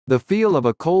The feel of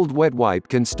a cold wet wipe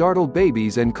can startle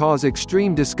babies and cause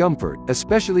extreme discomfort,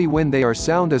 especially when they are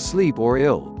sound asleep or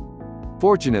ill.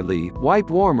 Fortunately,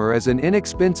 Wipe Warmer is an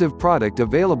inexpensive product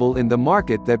available in the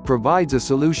market that provides a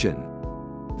solution.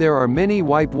 There are many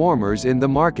wipe warmers in the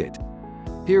market.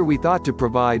 Here we thought to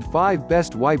provide 5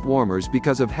 best wipe warmers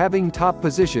because of having top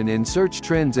position in search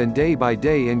trends and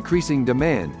day-by-day increasing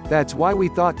demand. That's why we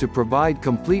thought to provide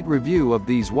complete review of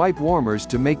these wipe warmers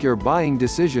to make your buying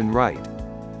decision right.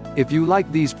 If you like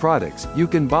these products, you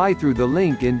can buy through the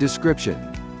link in description.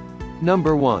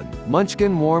 Number 1.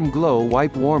 Munchkin Warm Glow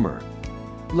Wipe Warmer.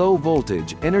 Low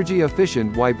voltage, energy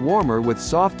efficient wipe warmer with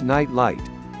soft night light.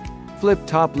 Flip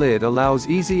top lid allows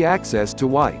easy access to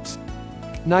wipes.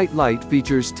 Night light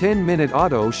features 10-minute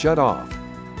auto shut off.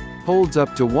 Holds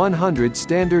up to 100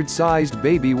 standard-sized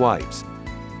baby wipes.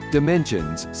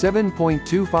 Dimensions: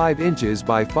 7.25 inches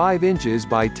by 5 inches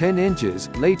by 10 inches,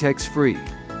 latex-free.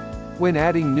 When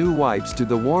adding new wipes to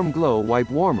the Warm Glow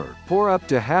Wipe Warmer, pour up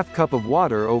to ½ cup of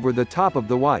water over the top of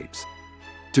the wipes.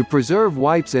 To preserve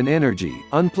wipes and energy,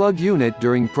 unplug unit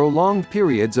during prolonged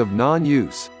periods of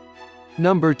non-use.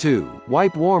 Number 2.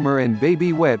 Wipe Warmer and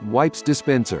Baby Wet Wipes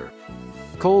Dispenser.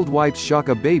 Cold wipes shock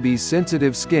a baby's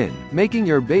sensitive skin, making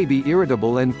your baby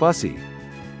irritable and fussy.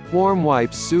 Warm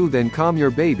wipes soothe and calm your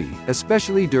baby,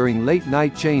 especially during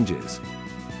late-night changes.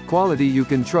 Quality you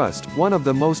can trust. One of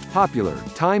the most popular,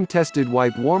 time-tested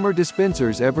wipe warmer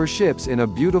dispensers ever ships in a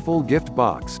beautiful gift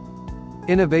box.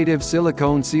 Innovative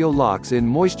silicone seal locks in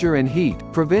moisture and heat,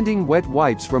 preventing wet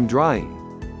wipes from drying.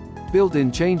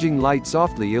 Built-in changing light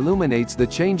softly illuminates the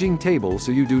changing table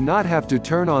so you do not have to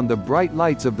turn on the bright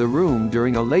lights of the room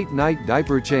during a late-night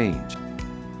diaper change.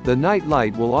 The night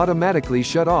light will automatically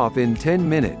shut off in 10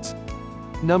 minutes.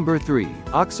 Number 3.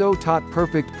 OXO Tot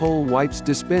Perfect Pull Wipes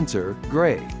Dispenser,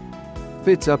 Gray.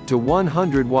 Fits up to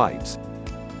 100 wipes.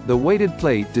 The weighted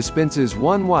plate dispenses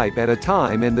 1 wipe at a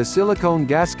time and the silicone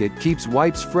gasket keeps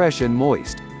wipes fresh and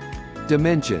moist.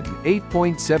 Dimension: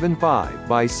 8.75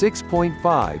 by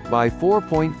 6.5 by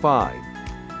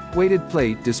 4.5. Weighted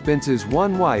plate dispenses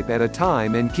 1 wipe at a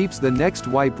time and keeps the next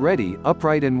wipe ready,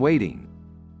 upright and waiting.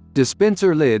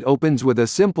 Dispenser lid opens with a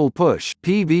simple push,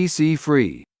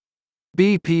 PVC-free.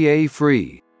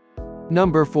 BPA-free.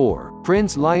 Number 4.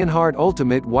 Prince Lionheart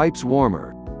Ultimate Wipes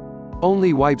Warmer.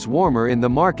 Only wipes warmer in the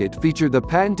market feature the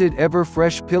patented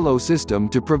Ever-Fresh pillow system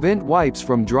to prevent wipes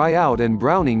from dry out and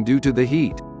browning due to the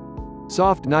heat.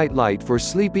 Soft night light for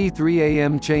sleepy 3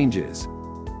 a.m. changes.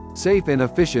 Safe and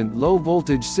efficient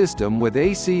low-voltage system with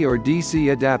AC or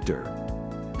DC adapter.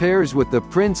 Pairs with the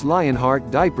Prince Lionheart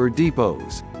Diaper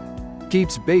Depots.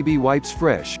 Keeps baby wipes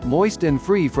fresh, moist and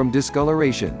free from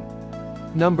discoloration.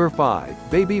 Number 5.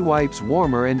 Baby Wipes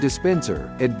Warmer and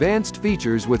Dispenser, advanced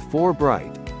features with 4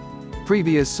 bright.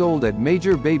 Previous sold at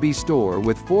major baby store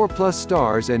with 4+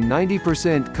 stars and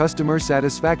 90% customer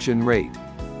satisfaction rate.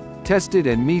 Tested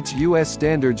and meets U.S.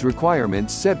 standards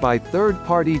requirements set by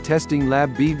third-party testing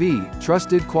lab BV,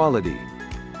 trusted quality.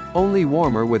 Only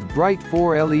warmer with bright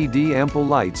 4 LED ample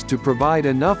lights to provide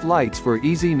enough lights for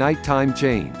easy nighttime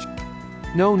change.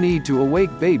 No need to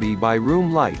awake baby by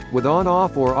room light, with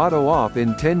on-off or auto-off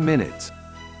in 10 minutes.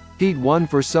 Heat 1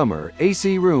 for summer,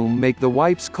 AC room make the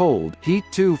wipes cold, heat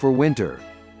 2 for winter.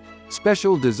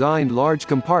 Special designed large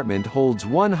compartment holds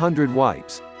 100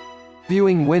 wipes.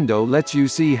 Viewing window lets you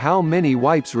see how many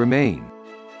wipes remain.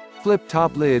 Flip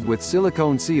top lid with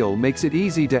silicone seal makes it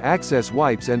easy to access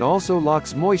wipes and also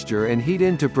locks moisture and heat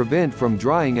in to prevent from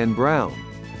drying and brown.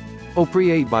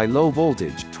 Operate by low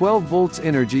voltage, 12 volts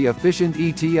energy efficient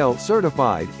ETL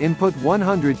certified, input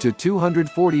 100 to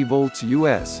 240 volts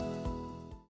US.